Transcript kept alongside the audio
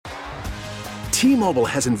T-Mobile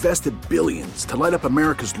has invested billions to light up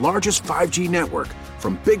America's largest 5G network,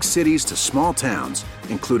 from big cities to small towns,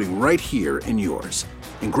 including right here in yours.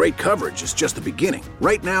 And great coverage is just the beginning.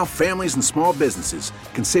 Right now, families and small businesses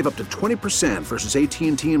can save up to 20% versus AT&T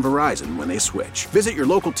and Verizon when they switch. Visit your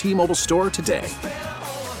local T-Mobile store today.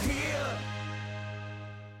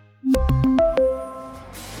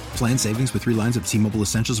 Plan savings with 3 lines of T-Mobile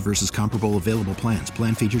Essentials versus comparable available plans.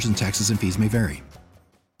 Plan features and taxes and fees may vary.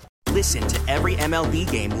 Listen to every MLB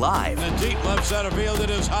game live. In the deep left center field, it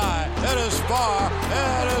is high, it is far,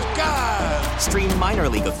 it is gone. Stream minor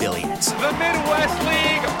league affiliates. The Midwest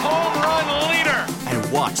League home run leader.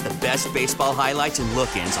 And watch the best baseball highlights and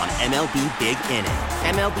look-ins on MLB Big Inning.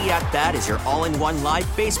 MLB At Bat is your all-in-one live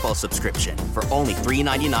baseball subscription for only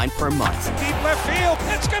 $3.99 per month. Deep left field,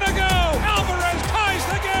 it's gonna go. Alvarez ties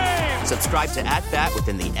the game. Subscribe to At Bat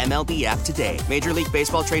within the MLB app today. Major League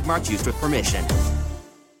Baseball trademarks used with permission.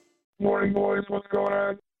 Morning, boys. What's going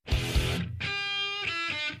on?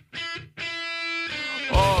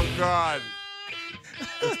 Oh, God.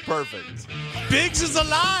 It's perfect. Biggs is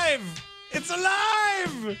alive. It's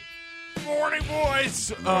alive. Morning,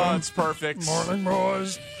 boys. Oh, it's perfect. Morning,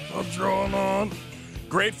 boys. What's going on?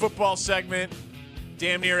 Great football segment.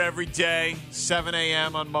 Damn near every day. 7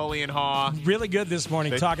 a.m. on Mully and Haw. Really good this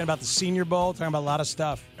morning, talking about the Senior Bowl, talking about a lot of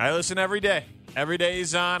stuff. I listen every day. Every day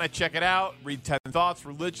he's on. I check it out. Read 10 Thoughts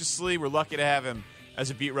religiously. We're lucky to have him as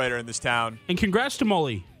a beat writer in this town. And congrats to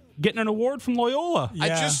Mully, getting an award from Loyola. Yeah, I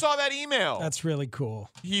just saw that email. That's really cool.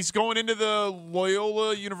 He's going into the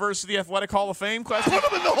Loyola University Athletic Hall of Fame question. Put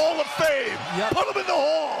him in the Hall of Fame. Yep. Put him in the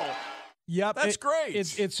Hall. Yep. That's great.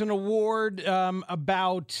 It's an award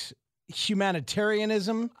about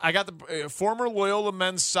humanitarianism. I got the former Loyola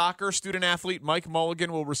men's soccer student athlete Mike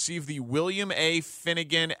Mulligan will receive the William A.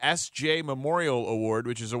 Finnegan S.J. Memorial Award,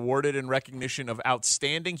 which is awarded in recognition of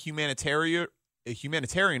outstanding humanitarianism,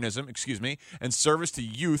 and service to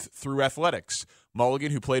youth through athletics.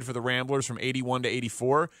 Mulligan, who played for the Ramblers from 81 to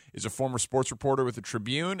 84, is a former sports reporter with the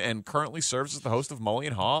Tribune and currently serves as the host of Mully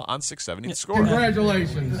and Haw on 670 The Score.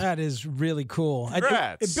 Congratulations. That is really cool.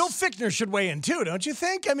 Congrats. Bill Fichtner should weigh in too, don't you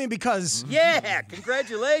think? I mean, because... Yeah,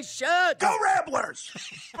 congratulations. Go Ramblers.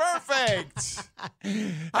 Perfect.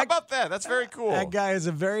 How about that? That's very cool. That guy is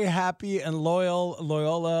a very happy and loyal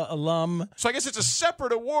Loyola alum. So I guess it's a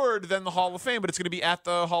separate award than the Hall of Fame, but it's going to be at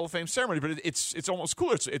the Hall of Fame ceremony. But it's almost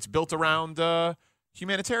cooler. It's built around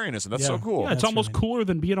humanitarianism. That's so cool. Yeah, it's almost cooler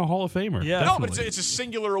than being a Hall of Famer. Yeah. No, but it's a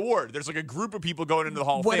singular award. There's like a group of people going into the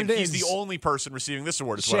Hall of Fame. He's the only person receiving this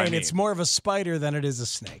award. Is Shane, what I mean. it's more of a spider than it is a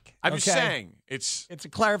snake. I'm just saying it's a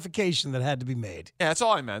clarification that had to be made. Yeah, that's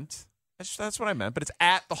all I meant. That's what I meant. But it's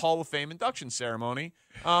at the Hall of Fame induction ceremony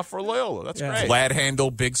for Loyola. That's great. Glad handle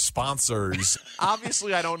big sponsors.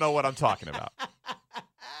 Obviously, I don't know what I'm talking about.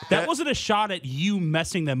 That wasn't a shot at you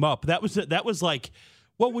messing them up. That was like,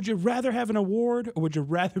 well, would you rather have an award or would you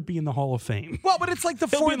rather be in the Hall of Fame? Well, but it's like the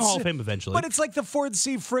He'll be in the Hall of Fame eventually. But it's like the Ford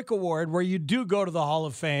C. Frick Award, where you do go to the Hall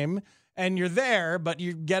of Fame and you're there, but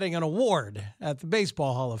you're getting an award at the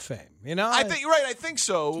Baseball Hall of Fame. You know, I think you're right. I think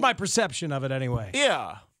so. It's my perception of it anyway.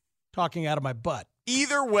 Yeah. Talking out of my butt.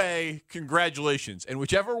 Either way, congratulations. And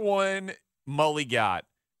whichever one Mully got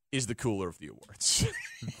is the cooler of the awards.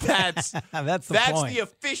 That's the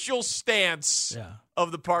official stance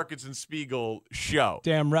of the Parkinson Spiegel show.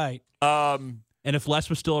 Damn right. And if Les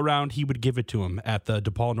was still around, he would give it to him at the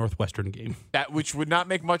DePaul Northwestern game. Which would not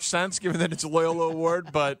make much sense given that it's a Loyola award,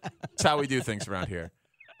 but it's how we do things around here.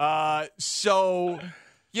 So,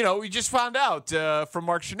 we just found out from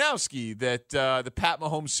Mark Shanowski that the Pat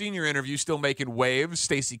Mahomes Sr. interview still making waves.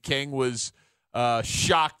 Stacey King was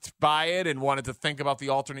shocked by it and wanted to think about the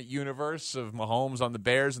alternate universe of Mahomes on the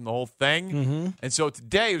Bears and the whole thing. Mm-hmm. And so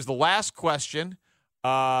today was the last question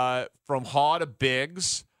from Haw to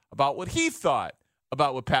Biggs about what he thought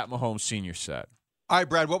about what Pat Mahomes Sr. said. All right,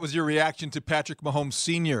 Brad, what was your reaction to Patrick Mahomes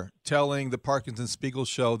Sr. telling the Parkinson Spiegel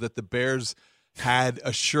show that the Bears had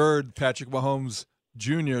assured Patrick Mahomes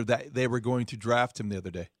Jr. that they were going to draft him the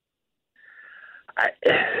other day?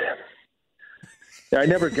 I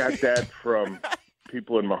never got that from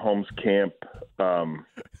people in Mahomes' camp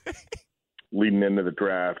leading into the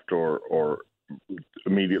draft or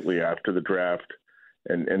immediately after the draft.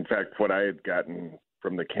 And in fact, what I had gotten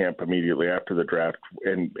from the camp immediately after the draft,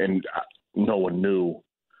 and no one knew,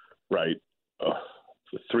 right,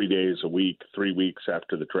 3 days a week, 3 weeks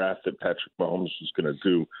after the draft that Patrick Mahomes was going to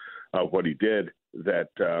do what he did, that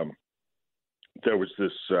there was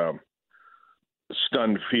this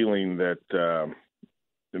stunned feeling that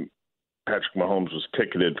Patrick Mahomes was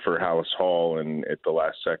ticketed for Hallis Hall, and at the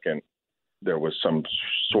last second, there was some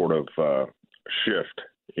sort of shift.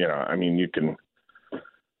 I mean, you can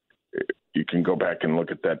you can go back and look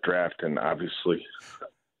at that draft, and obviously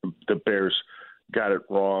the Bears got it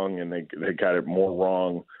wrong, and they got it more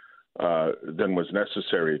wrong than was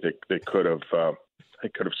necessary. They could have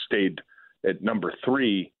stayed at number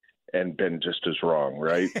 3 and been just as wrong,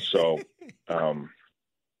 right? So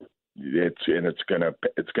it's gonna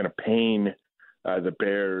pain the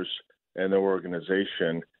Bears and the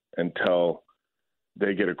organization until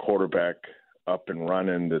they get a quarterback up and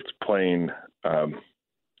running that's playing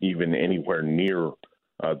even anywhere near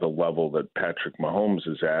the level that Patrick Mahomes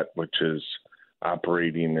is at, which is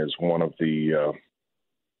operating as one of the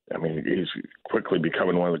he's quickly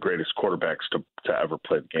becoming one of the greatest quarterbacks to ever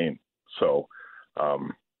play the game. So,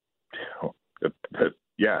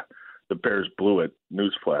 the Bears blew it.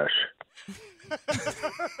 Newsflash.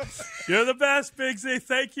 You're the best, Bigsy.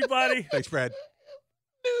 Thank you, buddy. Thanks, Brad.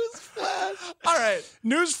 Newsflash. All right.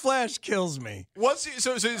 Newsflash kills me. What's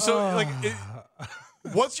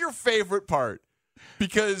your favorite part?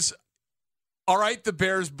 Because, all right, the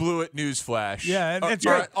Bears blew it. Newsflash. Yeah, it's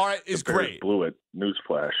great. All right, it's the Bears great. Blew it.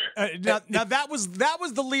 Newsflash. Now that was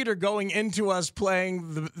the leader going into us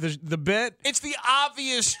playing the bit. It's the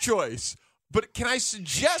obvious choice. But can I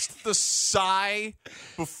suggest the sigh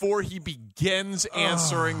before he begins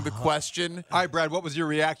answering the question? All right, Brad, what was your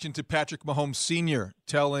reaction to Patrick Mahomes Sr.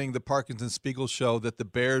 telling the Parkinson Spiegel show that the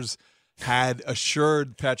Bears had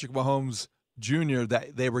assured Patrick Mahomes Jr.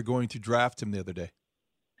 that they were going to draft him the other day?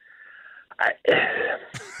 I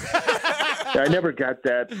never got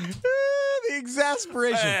that. The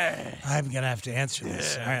exasperation. I'm going to have to answer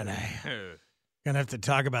this, aren't I? Going to have to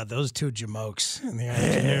talk about those two jamokes in the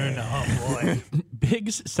afternoon. Oh, boy.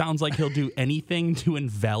 Biggs sounds like he'll do anything to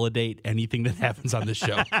invalidate anything that happens on this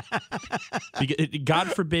show.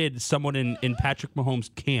 God forbid someone in Patrick Mahomes'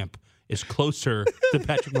 camp is closer to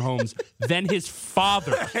Patrick Mahomes than his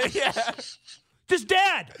father. Yeah. His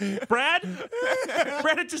dad, Brad.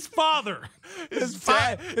 Brad, it's his father. His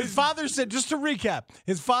father said, just to recap,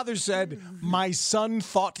 his father said, my son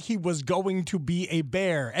thought he was going to be a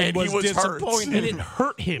bear and was disappointed. Hurt. And it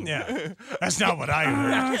hurt him. Yeah. That's not what I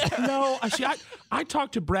heard. No, I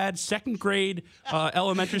talked to Brad's second grade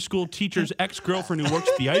elementary school teacher's ex-girlfriend who works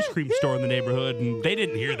at the ice cream store in the neighborhood, and they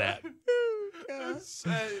didn't hear that.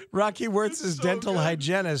 Rocky Wirtz's dental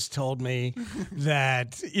hygienist told me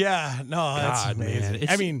that,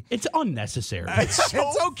 man. It's unnecessary. It's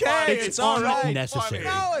okay. It's all right. unnecessary.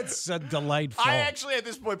 No, it's delightful. I actually, at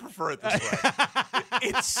this point, prefer it this way.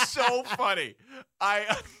 It's so funny.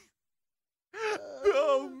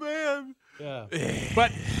 Oh, man. Yeah.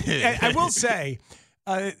 But I will say,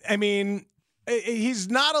 he's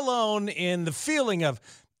not alone in the feeling of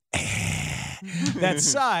that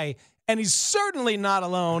sigh. And he's certainly not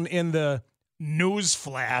alone in the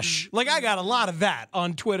newsflash. Like, I got a lot of that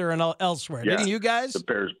on Twitter and elsewhere. Yeah, didn't you guys? The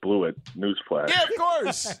Bears blew it. Newsflash. Yeah, of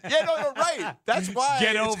course. Yeah, no, right. That's why.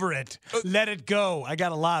 Get over it. Let it go. I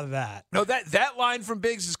got a lot of that. No, that line from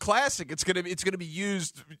Biggs is classic. It's gonna be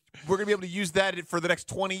used. We're gonna be able to use that for the next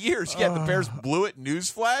 20 years. Yeah, the Bears blew it.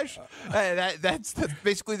 Newsflash. That's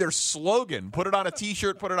basically their slogan. Put it on a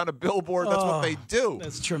T-shirt. Put it on a billboard. That's what they do.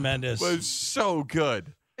 That's tremendous. It was so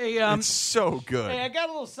good. Hey, it's so good. Hey, I got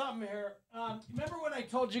a little something here. Remember when I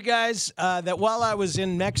told you guys that while I was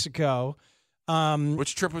in Mexico,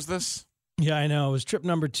 which trip was this? Yeah, I know. It was trip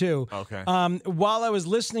number 2. Okay. While I was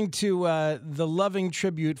listening to the loving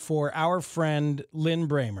tribute for our friend Lynn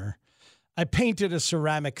Bramer, I painted a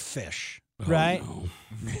ceramic fish, right? No.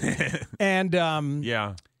 And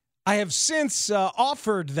yeah. I have since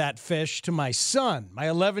offered that fish to my son, my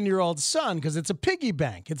 11-year-old son, because it's a piggy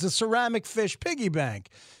bank. It's a ceramic fish piggy bank.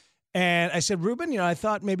 And I said, Ruben, I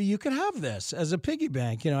thought maybe you could have this as a piggy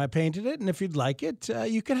bank. I painted it, and if you'd like it,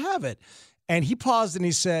 you could have it. And he paused and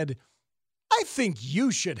he said, I think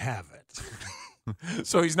you should have it.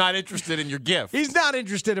 So he's not interested in your gift. He's not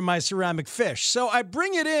interested in my ceramic fish. So I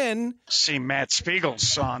bring it in. See Matt Spiegel's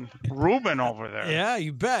son, Ruben, over there. Yeah,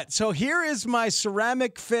 you bet. So here is my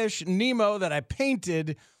ceramic fish, Nemo, that I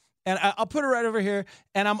painted. And I'll put it right over here.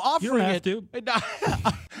 And I'm offering it.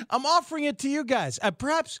 I'm offering it to you guys.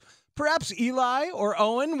 Perhaps Eli or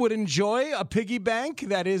Owen would enjoy a piggy bank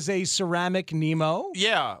that is a ceramic Nemo.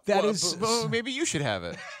 Yeah. Well, maybe you should have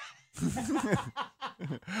it.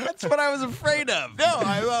 That's what I was afraid of. No,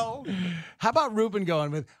 I will. How about Ruben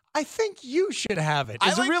going with, I think you should have it.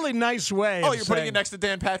 It's a really nice way. Oh, of you're putting saying- it next to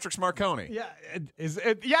Dan Patrick's Marconi. Yeah,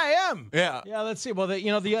 yeah, I am. Yeah. Yeah, let's see. Well,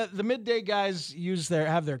 the midday guys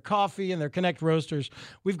have their coffee and their Connect roasters.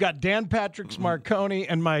 We've got Dan Patrick's Marconi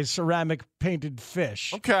and my ceramic painted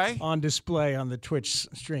fish. Okay. On display on the Twitch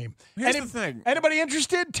stream. Here's the thing. Anybody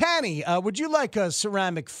interested? Tanny, would you like a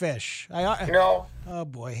ceramic fish? No. Oh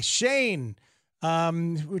boy, Shane.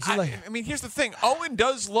 Would you like? I mean, here's the thing. Owen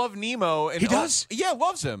does love Nemo, and He does? Yeah,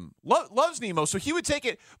 loves him. Loves Nemo, so he would take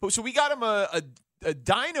it. So we got him a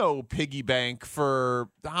dino piggy bank for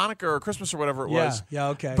Hanukkah or Christmas or whatever it was. Yeah.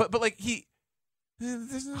 Okay. But like he.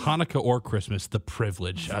 Hanukkah or Christmas, the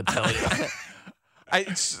privilege, I tell you.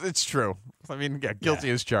 It's true. I mean, yeah, guilty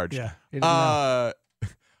as charged. Yeah. He doesn't know.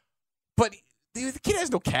 But the kid has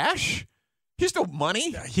no cash. He has no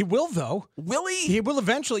money. He will, though. Will he? He will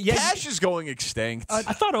eventually. Yeah. Cash is going extinct. I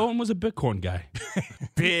thought Owen was a Bitcoin guy.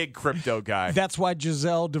 Big crypto guy. That's why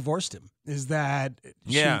Giselle divorced him. Is that?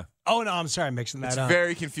 Yeah. Oh no, I'm sorry, I'm mixing that It's up.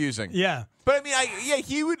 very confusing. Yeah. But I mean,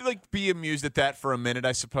 he would like be amused at that for a minute,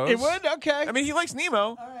 I suppose. It would? Okay. I mean, he likes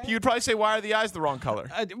Nemo. Right. He would probably say, "Why are the eyes the wrong color?"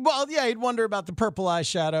 Well, yeah, he'd wonder about the purple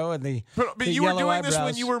eyeshadow and the. But the you were yellow doing eyebrows. this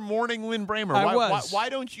when you were mourning Lynn Bramer. I was. Why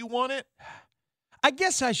don't you want it? I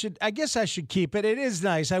guess I should keep it. It is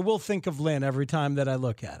nice. I will think of Lynn every time that I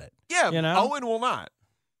look at it. Yeah, you know? Owen will not.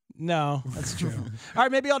 No, that's true. All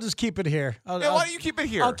right, maybe I'll just keep it here. Why don't you keep it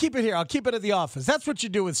here? I'll keep it here. I'll keep it at the office. That's what you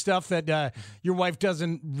do with stuff that your wife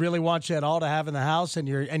doesn't really want you at all to have in the house, and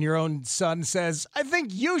your own son says, "I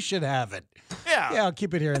think you should have it." Yeah, I'll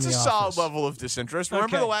keep it here in the office. It's a solid level of disinterest.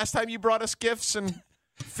 Remember the last time you brought us gifts and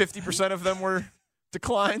 50% of them were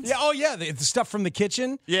declined? Yeah. Oh, yeah. The stuff from the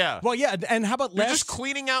kitchen. Yeah. Well, yeah. And how about You're just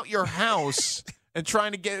cleaning out your house and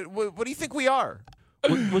trying to get. What do you think we are?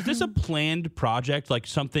 Was this a planned project, like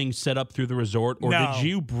something set up through the resort, or No. did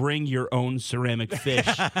you bring your own ceramic fish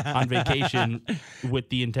on vacation with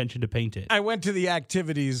the intention to paint it? I went to the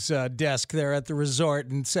activities desk there at the resort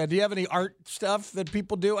and said, "Do you have any art stuff that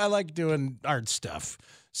people do? I like doing art stuff."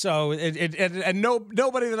 So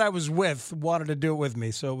nobody that I was with wanted to do it with me,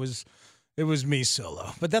 so it was me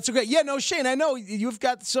solo. But that's okay. Yeah, no, Shane, I know you've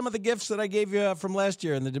got some of the gifts that I gave you from last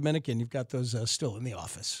year in the Dominican. You've got those still in the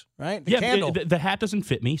office, right? The candle. The hat doesn't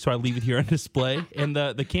fit me, so I leave it here on display, and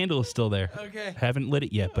the candle is still there. Okay. Haven't lit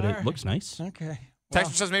it yet, but it looks nice. Okay.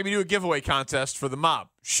 Texter says maybe do a giveaway contest for the mob.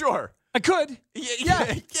 Sure. I could.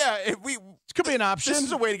 Yeah. It could be an option. This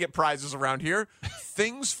is a way to get prizes around here.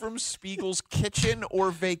 Things from Spiegel's kitchen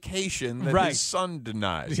or vacation that his son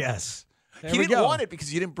denied. Yes. There He we didn't go. want it because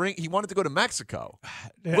he wanted to go to Mexico.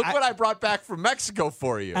 Look what I brought back from Mexico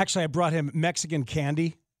for you. Actually, I brought him Mexican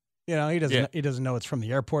candy. You know, he doesn't know it's from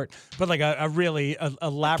the airport, but like a really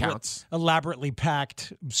elaborately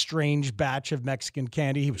packed, strange batch of Mexican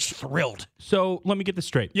candy. He was thrilled. So let me get this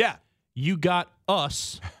straight. Yeah. You got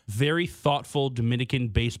us very thoughtful Dominican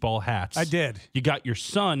baseball hats. I did. You got your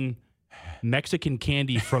son Mexican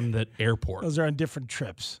candy from the airport. Those are on different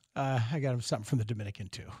trips. I got him something from the Dominican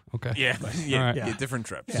too. Okay. Yeah, All right. different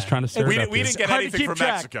trips. Just trying to stir we it up we here. didn't get Hard to anything keep from track.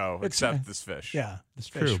 Mexico except this fish. Yeah, this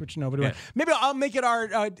fish, true. which nobody wants. Maybe I'll make it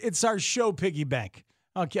it's our show piggy bank.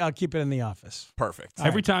 I'll keep it in the office. Perfect.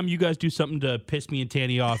 Every time you guys do something to piss me and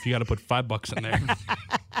Tanny off, you got to put $5 in there.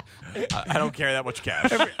 I don't carry that much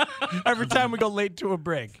cash. Every time we go late to a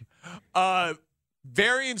break.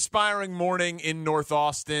 Very inspiring morning in North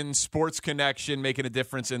Austin. Sports Connection making a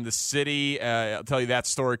difference in the city. I'll tell you that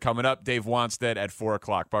story coming up. Dave Wanstead at 4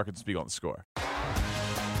 o'clock. Bark and Spiegel on the Score.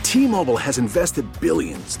 T-Mobile has invested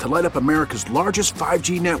billions to light up America's largest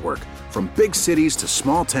 5G network, from big cities to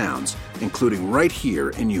small towns, including right here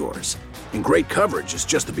in yours. And great coverage is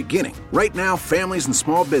just the beginning. Right now, families and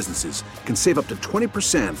small businesses can save up to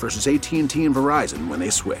 20% versus AT&T and Verizon when they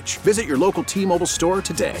switch. Visit your local T-Mobile store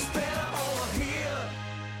today.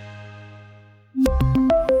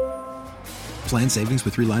 Plan savings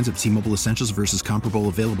with 3 lines of T-Mobile Essentials versus comparable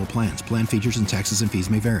available plans. Plan features and taxes and fees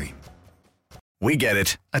may vary. We get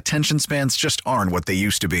it. Attention spans just aren't what they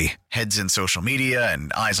used to be. Heads in social media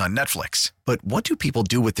and eyes on Netflix. But what do people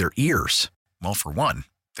do with their ears? Well, for one,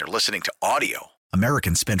 they're listening to audio.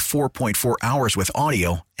 Americans spend 4.4 hours with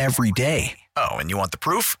audio every day. Oh, and you want the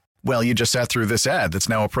proof? Well, you just sat through this ad that's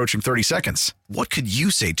now approaching 30 seconds. What could you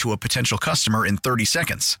say to a potential customer in 30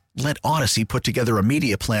 seconds? Let Odyssey put together a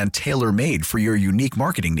media plan tailor-made for your unique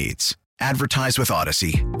marketing needs. Advertise with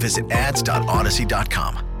Odyssey. Visit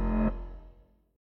ads.odyssey.com.